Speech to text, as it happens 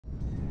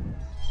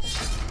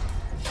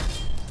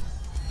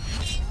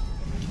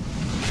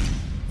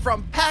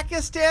From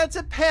Pakistan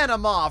to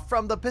Panama,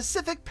 from the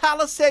Pacific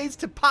Palisades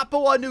to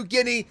Papua New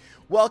Guinea,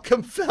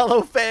 welcome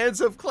fellow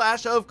fans of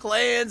Clash of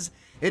Clans.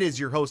 It is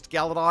your host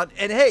Galadon,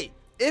 and hey,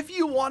 if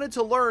you wanted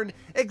to learn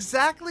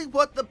exactly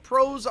what the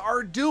pros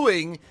are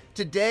doing,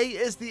 today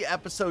is the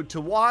episode to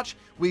watch.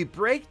 We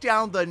break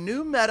down the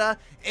new meta,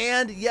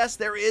 and yes,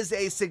 there is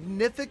a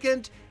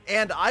significant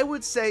and I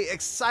would say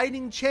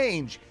exciting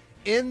change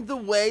in the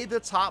way the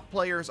top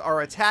players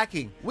are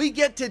attacking. We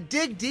get to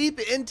dig deep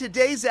in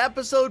today's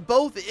episode,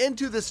 both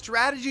into the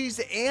strategies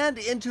and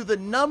into the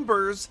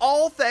numbers,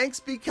 all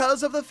thanks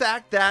because of the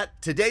fact that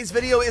today's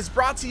video is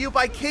brought to you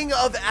by King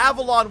of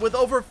Avalon with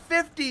over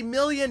 50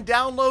 million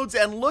downloads,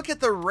 and look at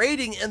the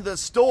rating in the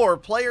store.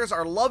 Players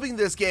are loving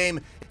this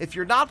game. If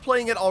you're not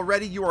playing it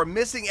already, you are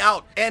missing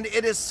out, and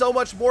it is so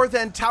much more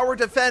than tower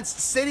defense,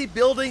 city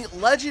building,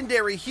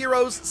 legendary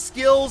heroes,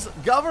 skills,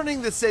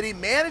 governing the city,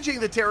 managing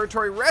the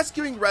territory,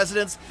 rescuing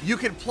residents. You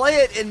can play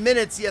it in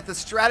minutes, yet the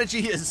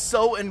strategy is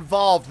so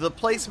involved. The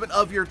placement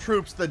of your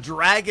troops, the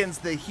dragons,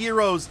 the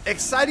heroes,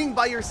 exciting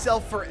by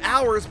yourself for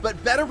hours,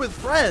 but better with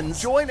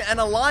friends. Join an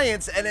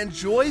alliance and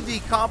enjoy the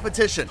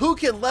competition. Who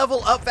can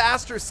level up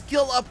faster,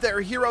 skill up their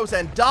heroes,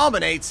 and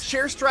dominate?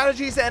 Share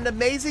strategies and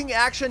amazing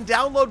action.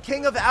 Download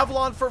King of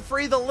Avalon for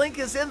free. The link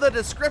is in the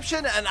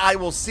description, and I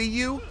will see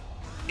you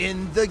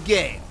in the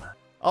game.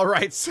 All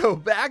right, so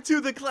back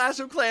to the Clash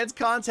of Clans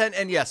content,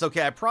 and yes,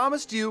 okay, I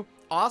promised you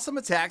awesome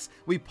attacks.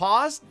 We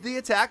paused the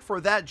attack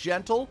for that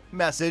gentle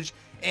message,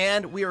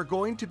 and we are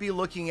going to be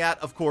looking at,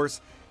 of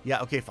course,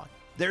 yeah, okay, fine.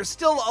 There's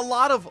still a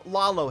lot of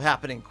Lalo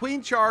happening.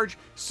 Queen Charge,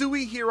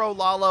 Sui Hero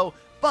Lalo,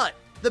 but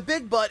the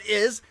big but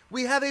is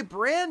we have a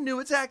brand new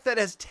attack that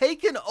has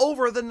taken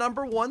over the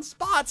 #1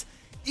 spots,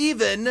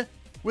 even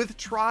with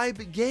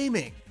Tribe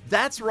Gaming.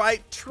 That's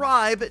right,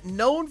 Tribe,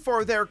 known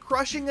for their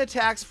crushing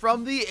attacks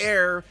from the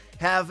air,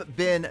 have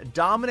been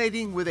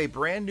dominating with a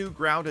brand new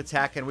ground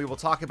attack, and we will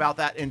talk about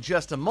that in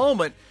just a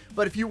moment.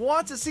 But if you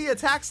want to see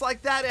attacks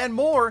like that and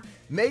more,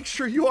 make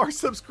sure you are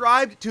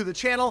subscribed to the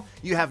channel.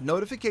 You have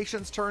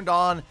notifications turned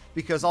on,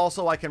 because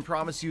also I can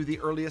promise you the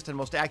earliest and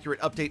most accurate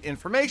update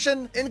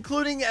information,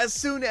 including as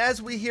soon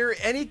as we hear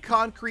any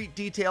concrete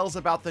details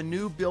about the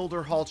new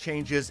Builder Hall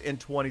changes in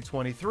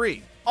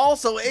 2023.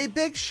 Also, a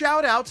big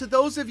shout out to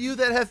those of you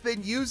that have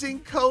been using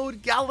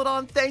code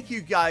Galadon. Thank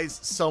you guys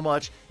so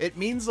much. It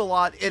means a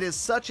lot. It is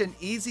such an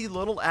easy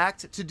little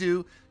act to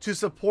do to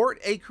support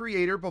a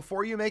creator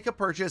before you make a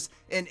purchase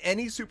in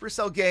any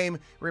Supercell game.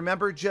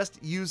 Remember,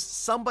 just use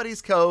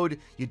somebody's code.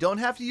 You don't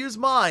have to use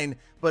mine,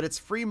 but it's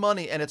free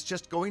money, and it's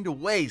just going to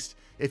waste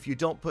if you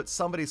don't put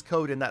somebody's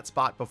code in that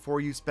spot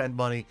before you spend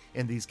money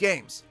in these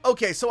games.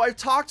 Okay, so I've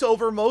talked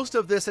over most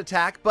of this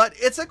attack, but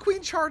it's a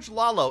Queen Charge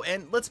Lalo,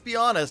 and let's be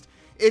honest,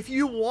 if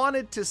you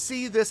wanted to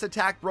see this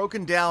attack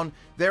broken down,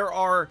 there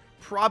are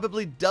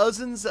probably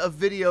dozens of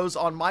videos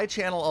on my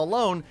channel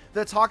alone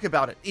that talk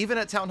about it. Even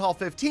at Town Hall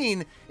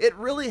 15, it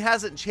really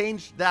hasn't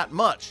changed that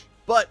much.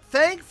 But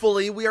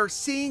thankfully, we are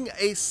seeing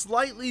a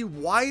slightly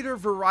wider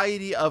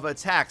variety of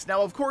attacks.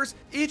 Now, of course,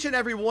 each and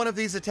every one of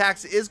these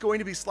attacks is going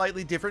to be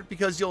slightly different,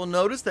 because you'll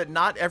notice that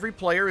not every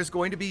player is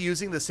going to be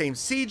using the same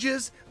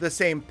sieges, the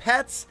same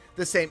pets,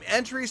 the same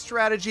entry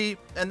strategy,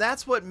 and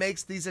that's what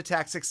makes these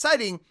attacks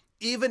exciting,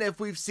 even if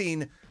we've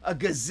seen a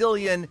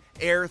gazillion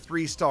Air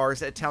 3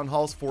 stars at Town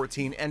Halls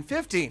 14 and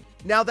 15.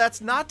 Now,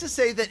 that's not to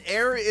say that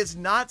Air is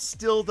not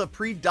still the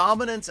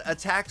predominant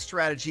attack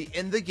strategy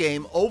in the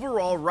game.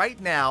 Overall,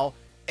 right now,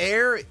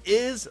 Air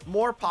is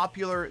more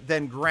popular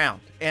than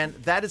Ground, and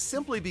that is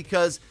simply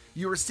because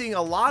you are seeing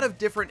a lot of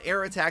different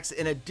Air attacks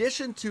in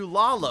addition to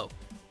Lalo.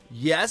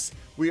 Yes,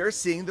 we are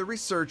seeing the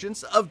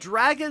resurgence of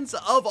dragons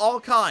of all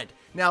kind.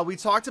 Now, we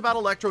talked about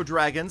Electro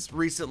Dragons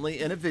recently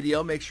in a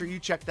video. Make sure you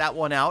check that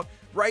one out.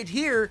 Right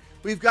here,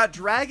 we've got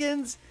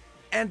dragons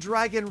and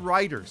dragon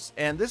riders.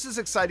 And this is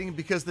exciting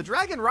because the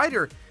dragon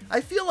rider, I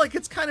feel like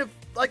it's kind of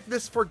like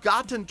this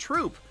forgotten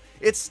troop.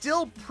 It's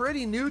still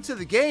pretty new to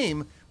the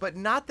game, but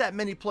not that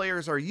many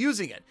players are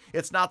using it.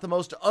 It's not the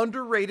most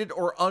underrated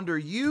or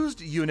underused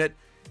unit,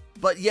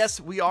 but yes,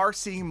 we are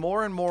seeing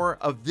more and more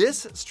of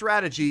this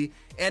strategy,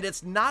 and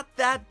it's not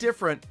that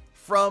different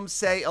from,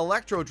 say,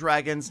 Electro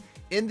Dragons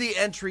in the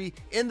entry,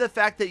 in the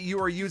fact that you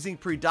are using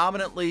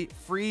predominantly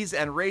freeze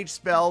and rage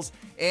spells,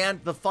 and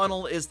the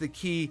funnel is the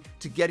key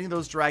to getting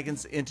those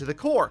dragons into the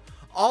core.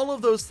 All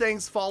of those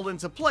things fall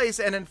into place,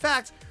 and in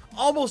fact,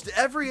 almost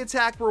every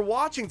attack we're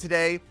watching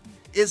today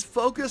is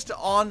focused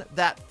on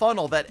that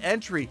funnel, that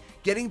entry,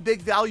 getting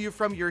big value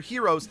from your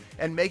heroes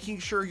and making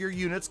sure your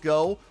units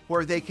go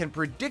where they can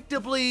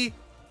predictably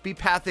be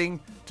pathing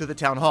to the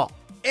town hall.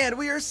 And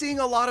we are seeing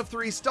a lot of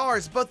 3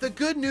 stars, but the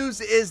good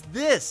news is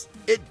this.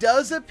 It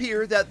does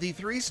appear that the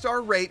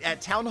 3-star rate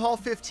at Town Hall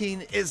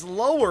 15 is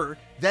lower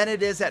than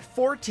it is at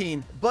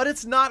 14, but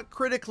it's not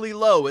critically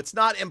low. It's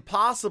not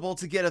impossible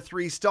to get a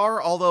 3-star,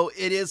 although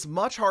it is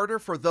much harder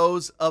for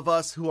those of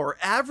us who are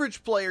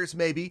average players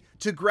maybe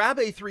to grab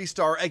a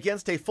 3-star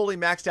against a fully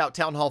maxed out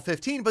Town Hall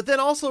 15. But then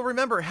also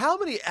remember, how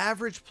many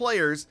average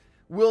players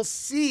will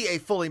see a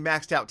fully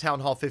maxed out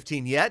Town Hall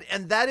 15 yet,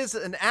 and that is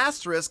an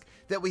asterisk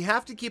that we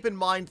have to keep in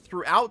mind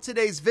throughout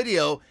today's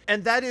video,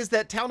 and that is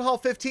that Town Hall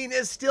 15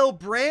 is still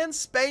brand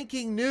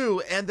spanking new,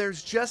 and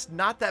there's just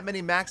not that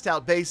many maxed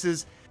out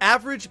bases.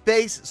 Average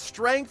base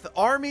strength,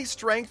 army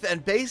strength,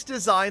 and base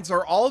designs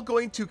are all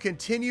going to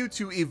continue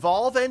to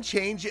evolve and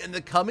change in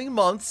the coming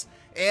months.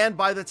 And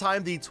by the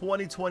time the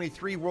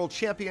 2023 World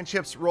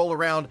Championships roll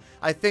around,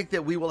 I think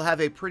that we will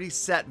have a pretty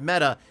set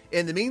meta.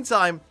 In the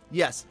meantime,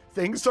 yes,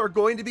 things are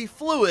going to be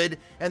fluid,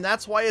 and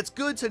that's why it's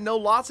good to know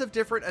lots of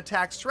different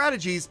attack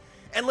strategies.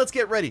 And let's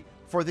get ready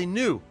for the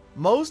new,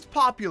 most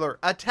popular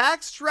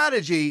attack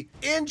strategy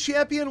in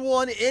Champion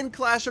 1 in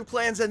Clash of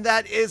Clans, and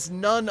that is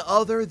none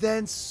other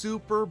than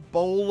Super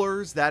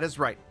Bowlers. That is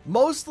right.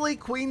 Mostly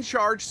Queen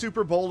Charge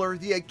Super Bowler,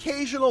 the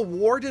occasional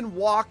Warden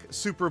Walk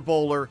Super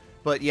Bowler,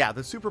 but yeah,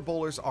 the Super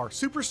Bowlers are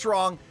super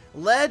strong,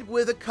 led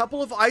with a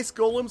couple of Ice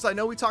Golems. I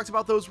know we talked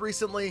about those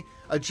recently.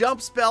 A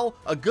jump spell,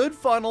 a good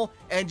funnel,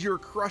 and you're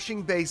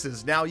crushing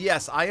bases. Now,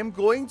 yes, I am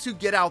going to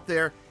get out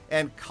there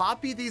and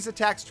copy these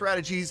attack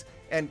strategies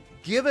and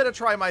give it a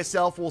try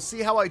myself. We'll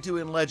see how I do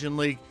in Legend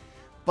League.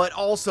 But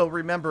also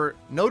remember,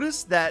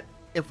 notice that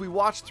if we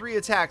watch 3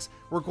 attacks,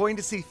 we're going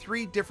to see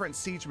 3 different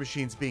siege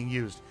machines being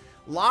used.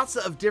 Lots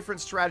of different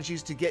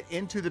strategies to get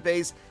into the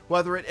base,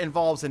 whether it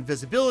involves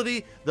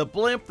invisibility, the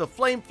blimp, the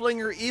flame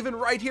flinger, even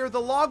right here, the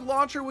log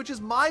launcher, which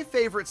is my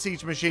favorite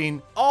siege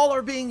machine. All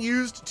are being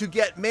used to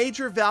get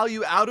major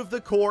value out of the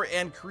core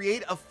and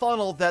create a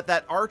funnel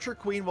that archer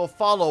queen will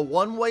follow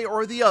one way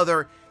or the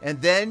other.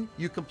 And then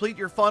you complete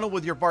your funnel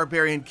with your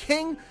barbarian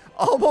king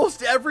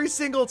almost every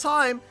single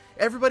time.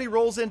 Everybody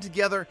rolls in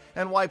together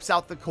and wipes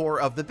out the core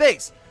of the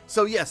base.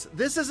 So yes,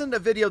 this isn't a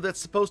video that's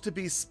supposed to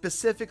be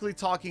specifically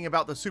talking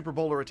about the Super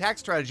Bowler attack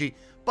strategy,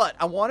 but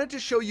I wanted to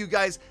show you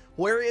guys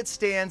where it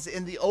stands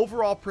in the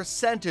overall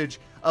percentage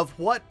of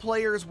what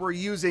players were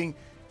using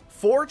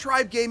for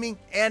Tribe Gaming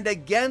and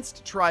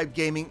against Tribe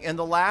Gaming in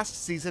the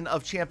last season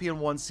of Champion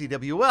 1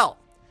 CWL.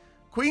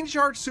 Queen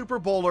Charge Super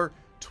Bowler,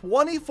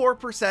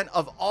 24%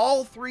 of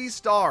all 3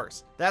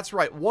 stars. That's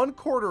right,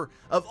 1/4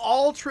 of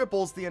all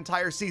triples the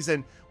entire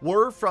season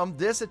were from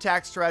this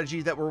attack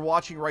strategy that we're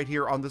watching right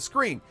here on the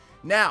screen.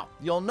 Now,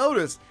 you'll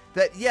notice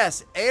that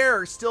yes,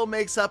 air still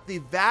makes up the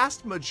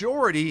vast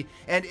majority,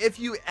 and if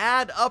you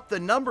add up the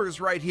numbers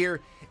right here,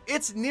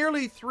 it's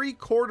nearly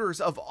 3/4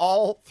 of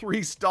all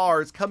 3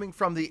 stars coming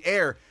from the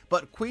air,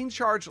 but Queen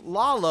Charge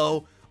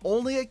Lalo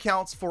only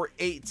accounts for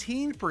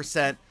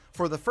 18%.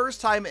 For the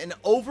first time in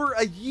over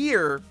a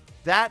year,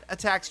 that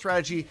attack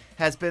strategy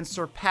has been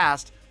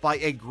surpassed by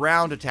a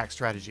ground attack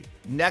strategy.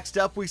 Next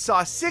up, we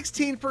saw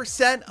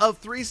 16% of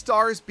 3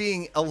 stars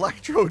being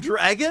Electro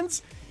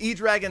Dragons.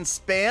 E-Dragon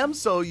spam,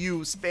 so you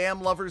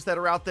spam lovers that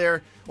are out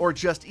there, or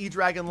just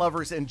E-Dragon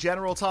lovers in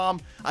general,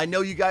 Tom. I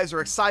know you guys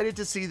are excited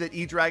to see that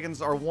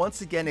E-Dragons are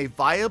once again a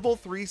viable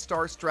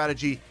 3-star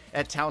strategy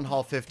at Town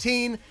Hall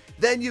 15.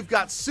 Then you've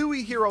got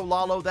Sui Hero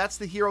Lalo, that's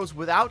the heroes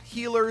without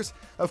healers.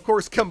 Of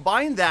course,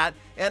 combine that,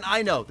 and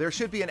I know there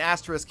should be an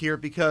asterisk here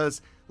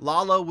because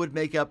Lalo would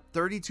make up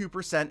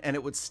 32% and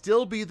it would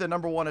still be the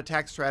 #1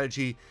 attack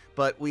strategy,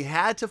 but we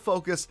had to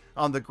focus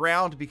on the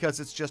ground because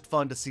it's just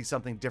fun to see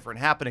something different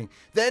happening.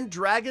 Then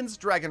Dragons,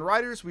 Dragon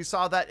Riders, we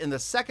saw that in the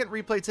second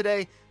replay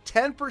today,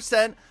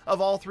 10% of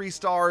all 3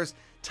 stars,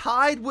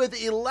 tied with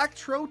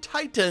Electro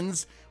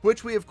Titans,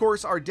 which we of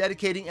course are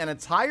dedicating an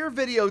entire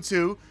video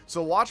to,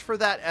 so watch for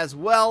that as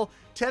well.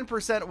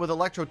 10% with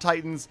Electro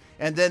Titans,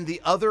 and then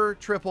the other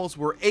triples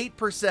were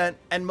 8%,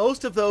 and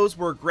most of those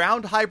were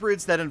ground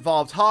hybrids that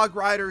involved Hog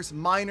Riders,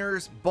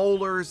 Miners,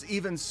 Bowlers,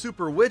 even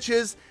Super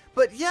Witches.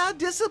 But yeah,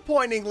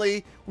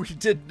 disappointingly, we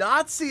did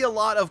not see a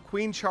lot of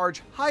Queen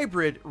Charge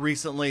Hybrid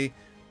recently.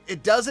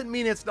 It doesn't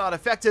mean it's not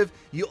effective.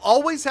 You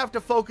always have to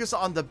focus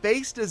on the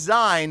base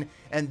design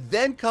and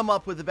then come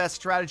up with the best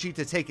strategy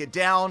to take it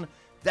down.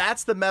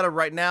 That's the meta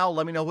right now.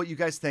 Let me know what you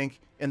guys think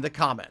in the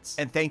comments.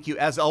 And thank you,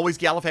 as always,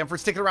 Galafam, for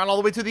sticking around all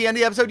the way to the end of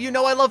the episode. You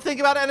know I love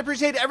thinking about it and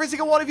appreciate every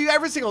single one of you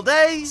every single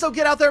day. So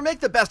get out there, make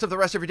the best of the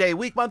rest of your day,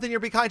 week, month, and year.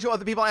 Be kind to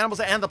other people, animals,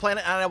 and the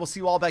planet. And I will see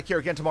you all back here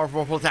again tomorrow for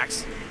more full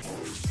attacks.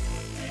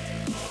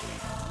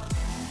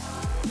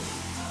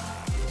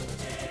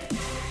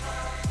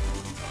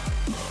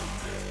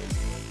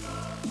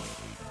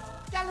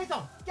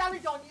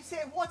 Galadon, you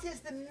say what is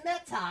the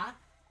meta?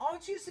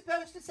 Aren't you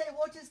supposed to say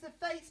what is the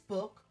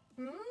Facebook?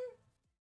 Hmm?